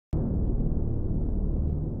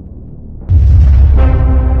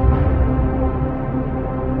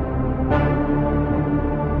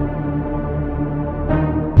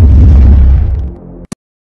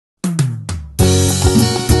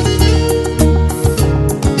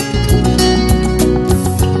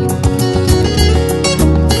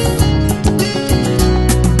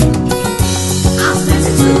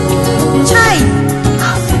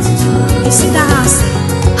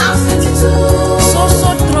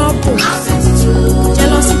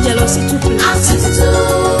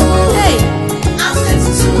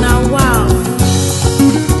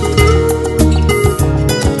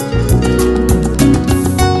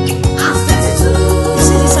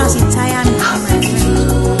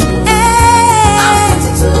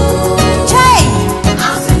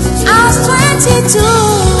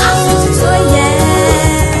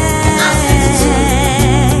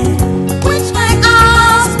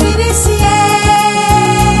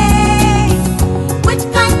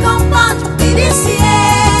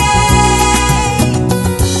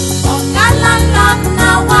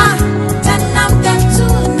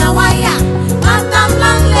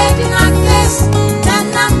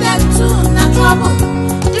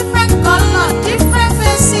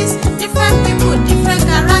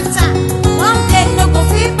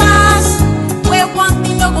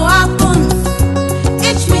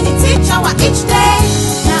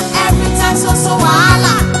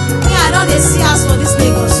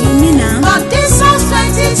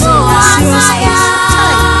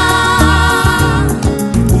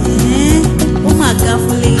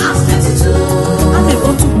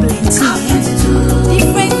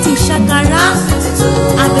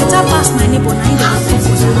neighbor now in the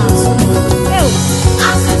house.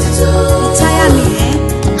 I'm 22. You tire me, eh?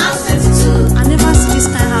 I'm 22. I never see this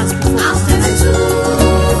kind of house before. I'm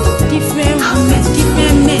 22. Different women,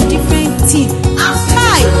 different men, different team. I'm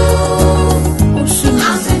 22.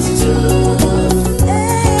 I'm 22.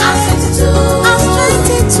 I'm 22. I'm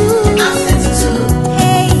 22. I'm 22.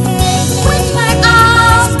 Hey, which kind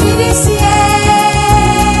house be this year?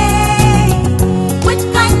 Which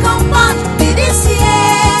kind compound be this year?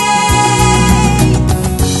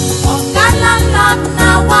 Oh, landlord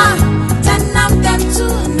now one, tenant them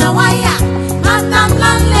two now wire. Madam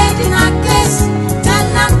landlady na case,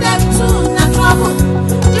 tenant them two na trouble.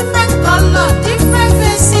 Different color, different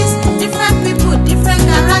faces, different people, different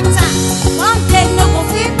character. One day no go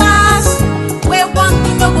fit pass, where one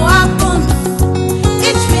thing no go happen.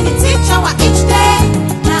 Each minute, each hour, each day,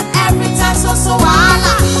 now every time so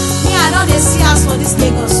wahala. Me I know they see us for this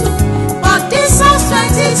Lagos, so. But this house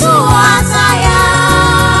 22 attire.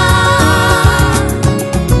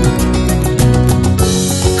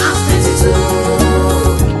 I'm 22.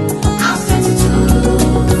 I'm 22.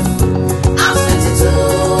 I'm 22. I'm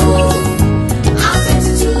 22. I'm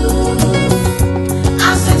 22.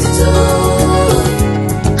 I'm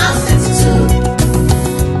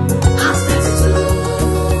 22. I'm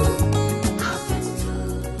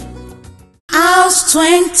 22. House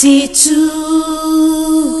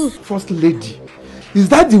 22. First lady, is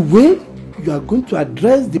that the way you are going to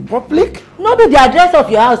address the public? No be the address of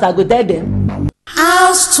your house, I go tell them.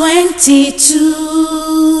 House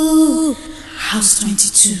 22. House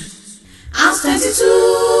 22. House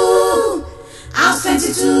 22. House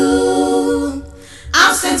 22.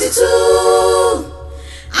 House 22.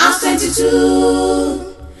 House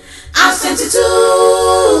 22. House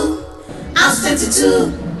 22. House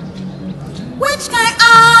 22. Which kind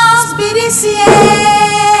house be this year?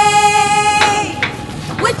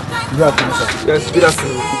 Which kind? Good afternoon, sir. Yes, good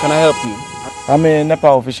afternoon. Can I help you? I'm a NEPA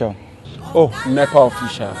official. Oh, NEPA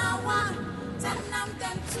official.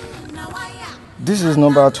 This is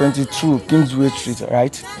number 22, Kingsway Street,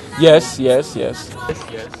 right? Yes. This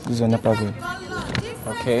is a NEPA bill.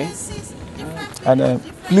 Okay. And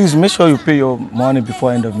please make sure you pay your money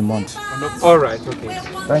before end of the month. All right, okay.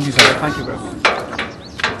 Thank you, sir. Thank you very much.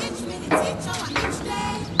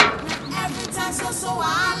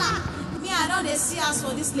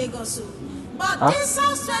 But this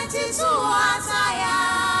house 22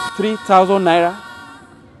 attire. 3,000 naira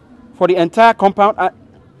for the entire compound.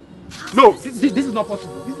 No, this is not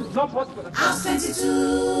possible. This is not possible. House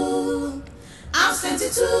 22. House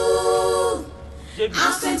 22.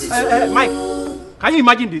 House 22. Mike, can you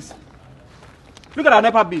imagine this? Look at our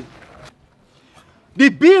NEPA bill. The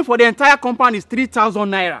bill for the entire compound is 3,000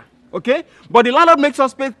 naira. Okay? But the landlord makes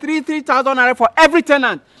us pay 3,000 naira for every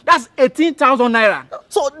tenant. That's 18,000 naira.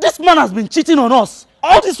 So this man has been cheating on us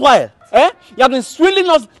all this while. Eh? You have been swindling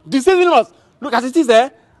us, deceiving us. Look, as it is there,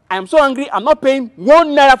 I am so angry. I'm not paying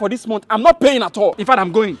 1 naira for this month. I'm not paying at all. In fact,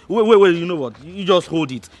 I'm going. Wait, you know what? You just hold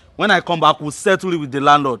it. When I come back, we'll settle it with the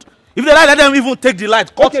landlord. If they like, let them even take the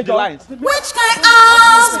light, cut the lines. Which kind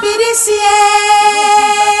house be this year?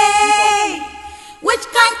 Which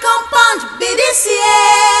kind compound be this year?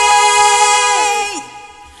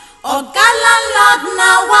 Oga landlord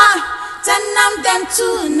now one, tenant them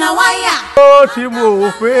two now wire. Oh,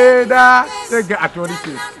 Timu, Feda, they get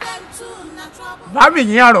authority. Mami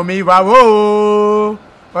nyaro mi babo,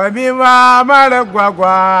 mami mama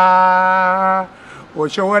gwagwa.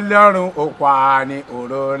 Osho walerin okwani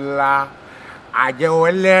orola, aje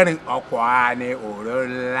walerin okwani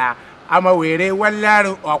orola. Ama were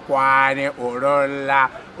walerin okwani orola,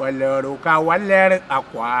 waleruka walerin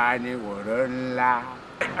okwani orola.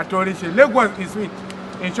 Authority, Lagos is sweet.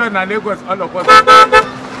 In short, na Lagos all of us.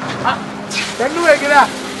 Kanu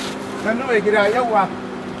egida, yawa.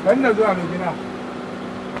 Kanu zo amegida.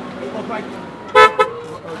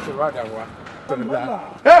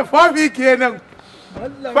 Hey, 4 weeks here now. 4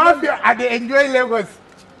 weeks, I dey enjoy Lagos.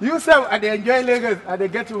 You say I dey enjoy Lagos. I dey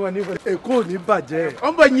get money for Eko ni baje.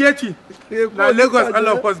 Omba nyeti. Na Lagos all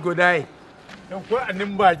of us go die. Eko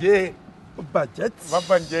animbaje. Budget.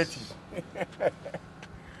 Babanjeti.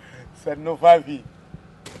 Sanno 5 weeks.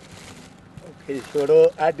 Okay,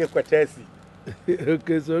 soro adequatesi.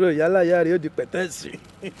 Okay, soro yala yari odi petesi.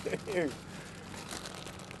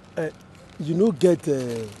 You no get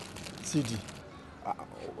CD.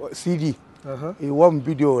 CD. You want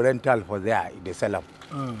video rental for there, they sell them.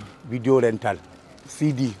 Video rental.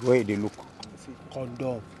 CD, where they look.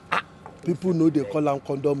 Condom. People know they call them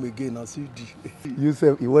condom again on CD. You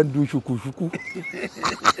say you want to do shuku.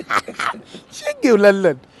 She give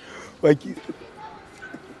land. Like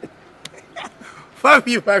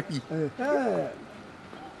Papi.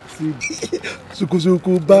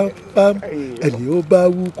 Suku bam bam. Eni oba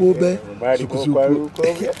wuko be. Suku.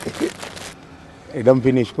 You don't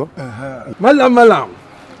finish, go? Malam.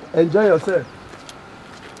 Enjoy yourself.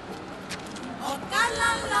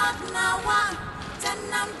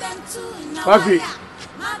 Papi,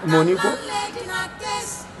 money go?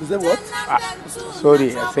 Is that what?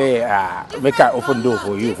 Sorry, I say, make I open door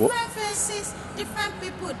for you, go.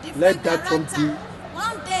 Let that one be.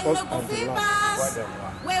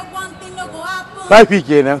 Papi,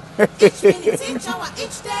 Kena.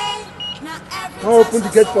 Open the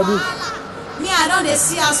gate for me. Me, I don't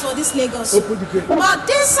see us for this Lagos. Open the gate. But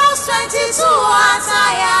this house 22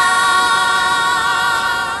 attire.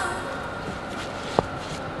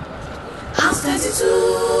 House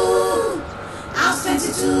 22. House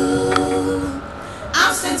 22.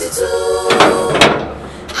 House 22.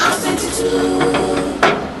 House 22.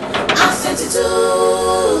 House 22.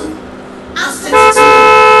 House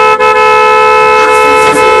 22.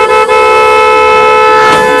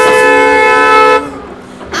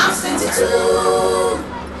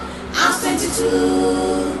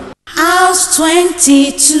 House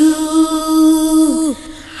 22.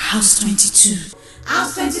 House 22. House 22.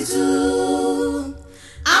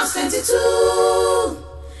 House 22.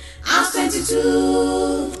 House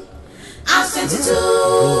 22. House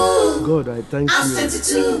 22. God, I thank House you.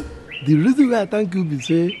 22. The reason why I thank you is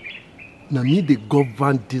say, na me they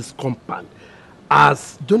govern this compound.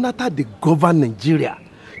 As Jonathan they govern Nigeria.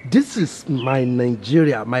 This is my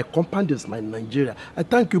Nigeria. My compound is my Nigeria. I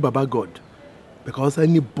thank you, Baba God. Because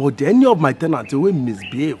anybody, any of my tenants will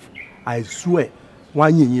misbehave. I swear,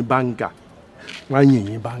 one yin banga. Even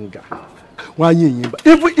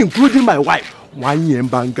including my wife, one yin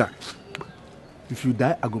banga. If you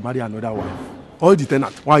die, I go marry another wife. All the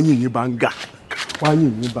tenants, one yin banga.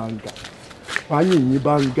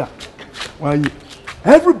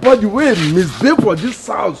 Everybody will misbehave for this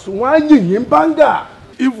house. One yin banga.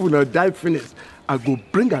 If we not die finish, I go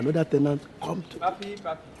bring another tenant. Come to Papi.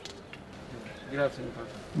 Good afternoon, Papi.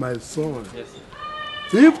 my son. Yes, sir.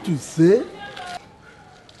 Safe to say,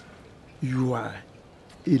 you are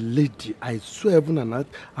a lady. I swear heaven and earth,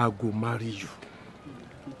 I go marry you.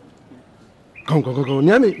 Come.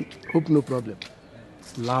 Near me. Hope no problem.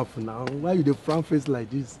 Laugh now. Why you the front face like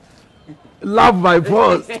this? Laugh, my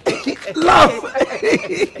boss. Laugh.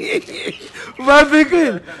 My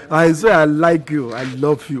big, I swear I like you. I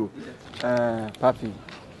love you. Papi,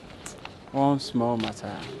 one small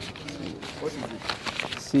matter. What is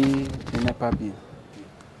it? See, in a papi.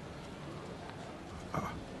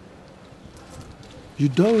 You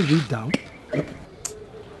don't read down?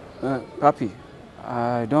 Papi,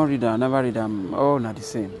 I don't read them. I never read them. All not the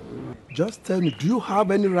same. Just tell me, do you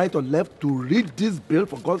have any right or left to read this bill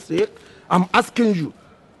for God's sake? I'm asking you.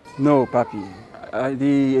 No, Papi.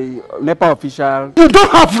 The NEPA official. You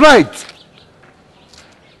don't have right.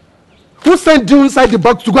 Who sent you inside the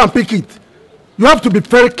box to go and pick it? You have to be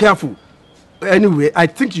very careful. Anyway, I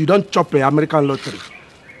think you don't chop an American lottery.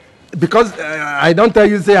 Because I don't tell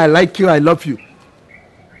you, say I like you, I love you.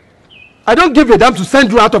 I don't give a damn to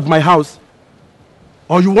send you out of my house.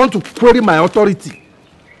 Or you want to query my authority.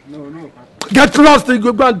 No, Papi. Get lost,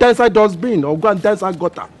 you go and dance inside dustbin or go and dance inside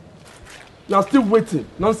gutter. You are still waiting.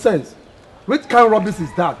 Nonsense. Which kind of rubbish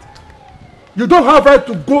is that? You don't have right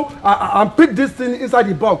to go and pick this thing inside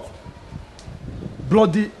the box.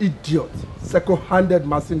 Bloody idiot. Second-handed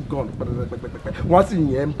machine gun. Once in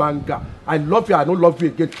Yembanga. I love you, I don't love you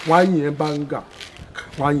again. One Yembanga.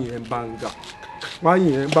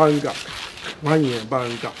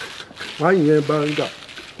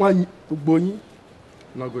 One Boni.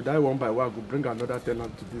 Now go die one by one, go bring another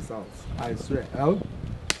tenant to this house. I swear.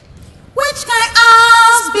 Which kind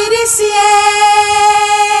house be this year?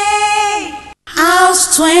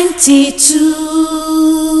 House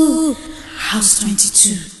 22. House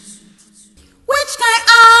 22. Which kind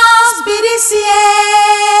house be this year?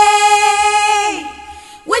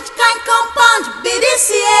 Which kind compound be this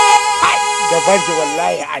year? The bunch of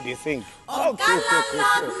lie at the thing. Oh,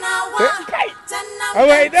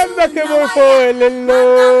 I don't make him fall in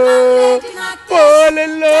love.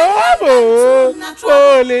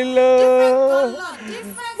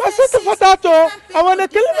 My sister for that, I want to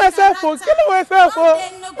kill myself, kill myself.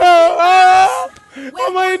 Oh,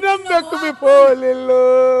 my don't make me fall in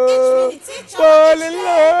love.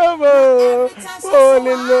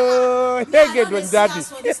 Hey, get one daddy.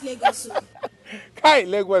 Kai,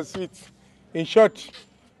 leg was sweet. In short,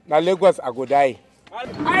 now Lagos I go die.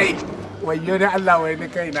 Ay, why you don't allow any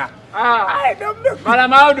kind of? I don't know.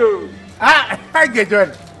 Malamaudu. I get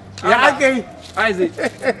one. Yeah, okay. How is it?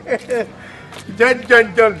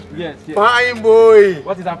 John. Yes, yes. Fine boy.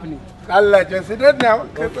 What is happening? Allah, just sit down now.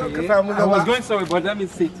 Okay. I was going somewhere, but let me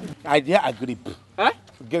sit. I dare agree. Huh?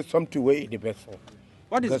 Get something way in the best form.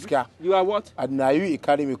 What is Gaskiya. You are what? And now you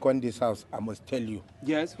carry me on this house, I must tell you.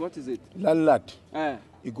 Yes, what is it? Landlord, Eh.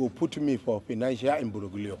 he go put me for financial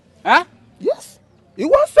imbroglio. Huh? Yes. He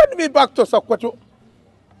won't send me back to Sokoto.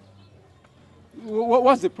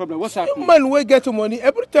 What's the problem? What's happening? Man, we get money.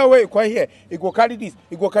 Every time we go here, he go carry this,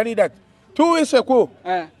 he go carry that. 2 weeks ago,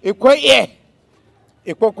 he go here.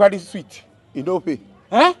 He go carry sweet. He don't pay.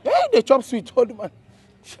 Huh? Hey, they chop sweet, old man.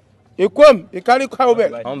 He come, he carry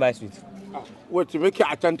cowbell. I want buy sweet. Wait, to make you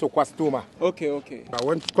attend to customer. Okay. I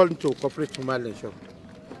want to call him to corporate shop.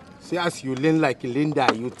 See, as you lean like Linda,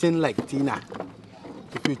 you thin like Tina.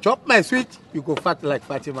 If you chop my sweet, you go fat like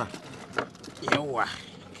Fatima. Yawa.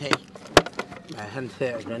 Okay. My hand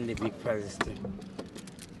here around the big price thing.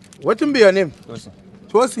 What will be your name? Tosi.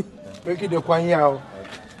 Tosi. Make it the Kwan Yao.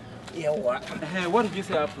 Yawa. What did you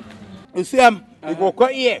say happened? You see him, he go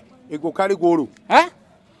come here, he go carry goro. Huh?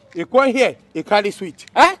 He come here, he carry sweet.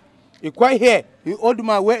 Huh? He come here, he old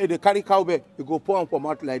man where they carry cowbell, he go pour on for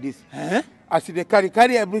mouth like this. Huh? As they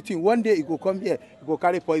carry everything, one day he go come here, he go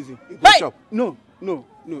carry poison. He go Hey! chop. No,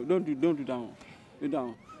 don't do that one. Do that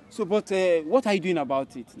one. So, but what are you doing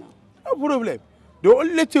about it now? No problem. The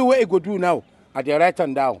only thing where he go do now, at the right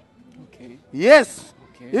hand down. Okay. Yes.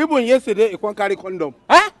 Okay. Even yesterday, he can't carry condom.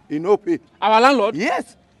 Huh? He no pay. Our landlord?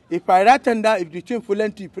 Yes. If I right hand down, if the thing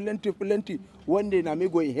plenty, one day I may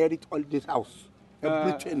go inherit all this house.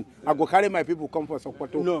 Everything. I go carry my people come for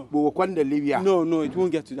support. No. But we can't live here. No, it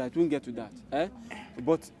won't get to that. Eh?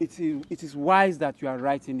 But it is wise that you are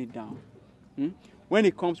writing it down. When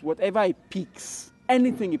it comes, whatever it picks,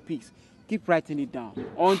 anything it picks, keep writing it down.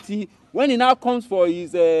 Until when he now comes for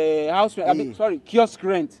his house rent, kiosk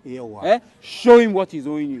rent, show him what he's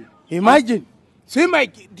owing you. Imagine. See my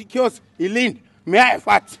kiosk, he leaned. May I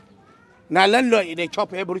fat? Now landlord, they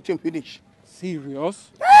chop everything finish.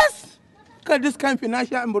 Serious? Yes. Look at this kind of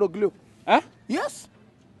financial imbroglio. Huh? Yes.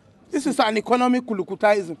 This is an economic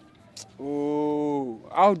kulukutaism. Oh,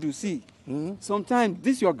 how do you see? Sometimes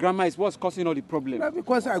this your grammar is what's causing all the problem. Not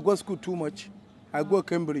because I go school too much. I go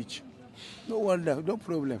Cambridge. No wonder, no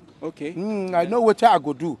problem. Okay. I know what I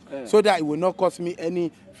go do so that it will not cost me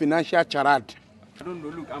any financial charade. I don't know.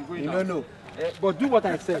 Look, I'm going You out. don't know. But do what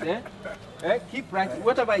I said, keep writing.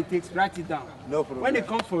 Whatever it takes, write it down. No problem. When it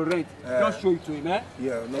comes for rent, just show it to him, Yeah,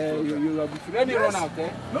 no problem. You will be ready run out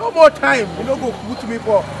there. No more time. You don't go put me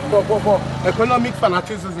for economic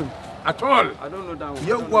fanaticism at all. I don't know that one.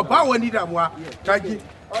 You go buy one need them. I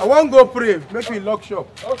won't go pray. Make me lock shop.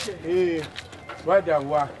 Okay. Right there.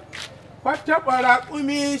 What up,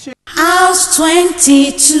 House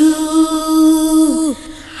 22.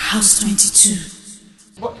 House 22.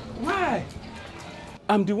 But why?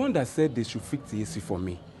 I'm the one that said they should fix the AC for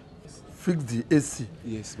me. Fix the AC.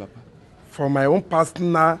 Yes, Papa. For my own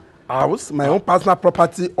personal house, my own personal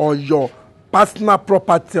property, or your personal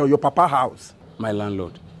property or your papa house? My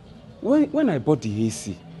landlord. When I bought the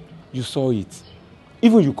AC, you saw it.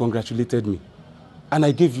 Even you congratulated me. And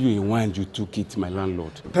I gave you a wine, you took it, my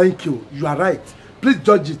landlord. Thank you. You are right. Please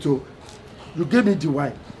judge it. Oh. You gave me the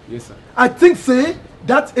wine. Yes, sir. I think, say,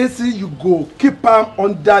 that AC you go keep am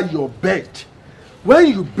under your bed. When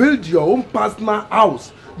you build your own personal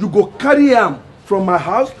house, you go carry am from my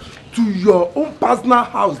house to your own personal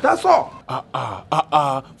house. That's all.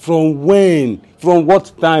 From when? From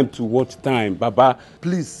what time to what time, Baba?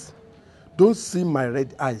 Please, don't see my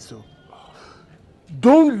red eyes. Oh.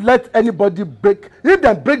 Don't let anybody break. If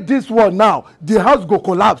they break this wall now, the house go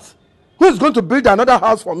collapse. Who is going to build another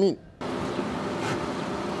house for me?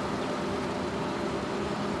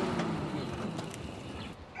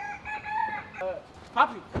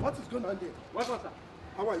 Happy. What is going on there? What was that?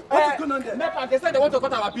 How are you? What is going on there? NEPA, they said they want to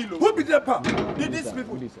cut our bill. Who be NEPA? These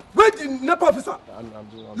people. Where the NEPA officer?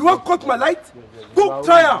 You want to cut my light? Go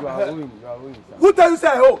try am. Who tell you say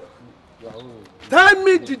I owe? Tell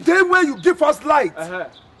me the day when you give us light.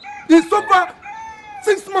 It's over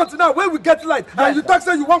 6 months now when we get light. And you talk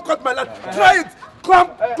say you want to cut my light. Try it.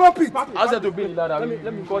 Clamp it. I said to be that.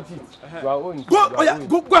 Let me cut it. You are owing. Go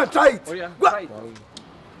and try it. Go.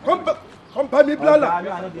 Come by me, Blala.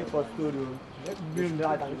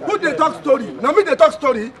 Who they talk story? Now me they talk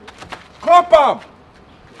story. Clap am.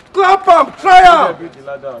 Try am.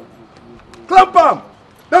 Clap am.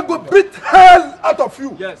 They go beat hell out of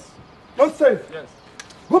you. Yes. Nonsense. Yes.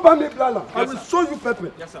 Go buy me Blala. I will show you pepper.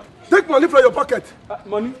 Yes, sir. Take money from your pocket.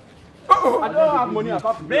 Money? I don't have money.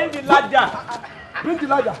 Bring the ladder. Bring the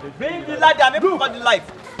ladder. Bring the ladder. Make me cut the light.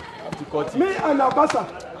 Me and Abasa,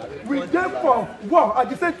 we dey for war at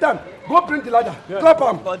the same time, Go bring the ladder. Drop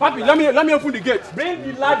him. Papi, let me open the gate. Bring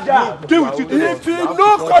the ladder. Deal with it. If you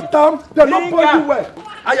no cut them, they no put you well.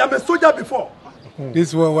 I am a soldier before. This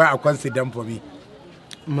is where I consider them for me.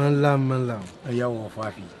 Manlam.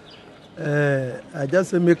 I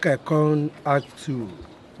just make a con act to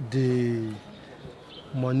the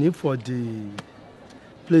money for the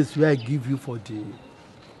place where I give you for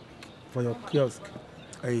your kiosk.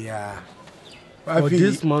 Yeah. For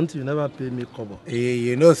this month, you never pay me cover.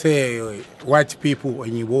 You know, say white people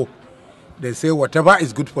when you walk, they say whatever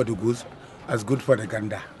is good for the goose is good for the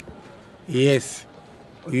gander. Yes.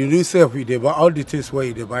 You do say if they buy all the things where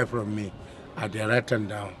you buy from me, I they written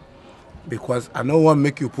down. Because I don't want to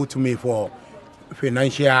make you put me for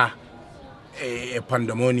financial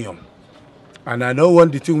pandemonium. And I don't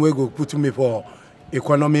want the thing where you put me for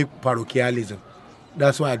economic parochialism.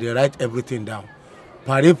 That's why they write everything down.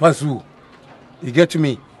 Pari pasu. You get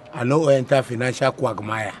me? I know enter financial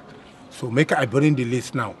quagmire. So make I bring the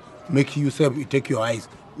list now. Make yourself, you take your eyes,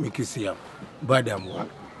 make you see them. Badam.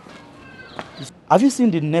 Have you seen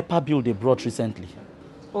the NEPA bill they brought recently?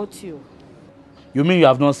 What you? You mean you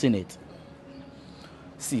have not seen it?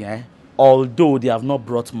 See, although they have not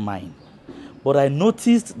brought mine, but I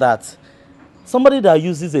noticed that somebody that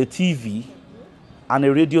uses a TV and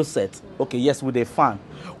a radio set, okay, yes, with a fan,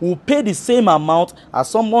 will pay the same amount as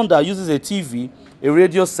someone that uses a TV, a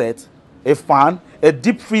radio set, a fan, a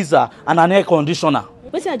deep freezer, and an air conditioner.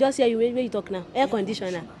 Wait till I just hear you when you talk now. Air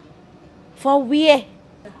conditioner. For where?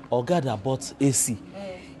 Oga that bought AC.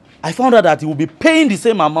 I found out that he will be paying the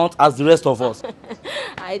same amount as the rest of us.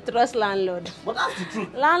 I trust landlord. But that's the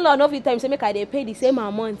truth. Landlord every time say make I they pay the same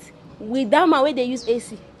amount. With that man where they use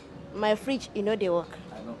AC. My fridge, they work.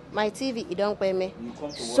 I know. My TV, don't pay me.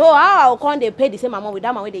 So how can they pay the same amount with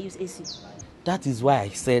that man where they use AC? That is why I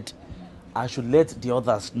said I should let the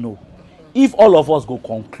others know. If all of us go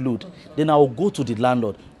conclude, then I will go to the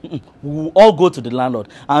landlord. We will all go to the landlord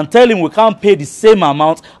and tell him we can't pay the same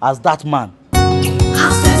amount as that man.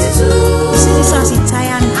 House 22. You see this house in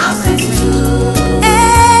Thailand? House 22.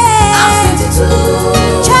 Hey. House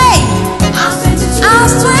 22. Hey. House 22.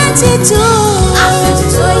 House 22.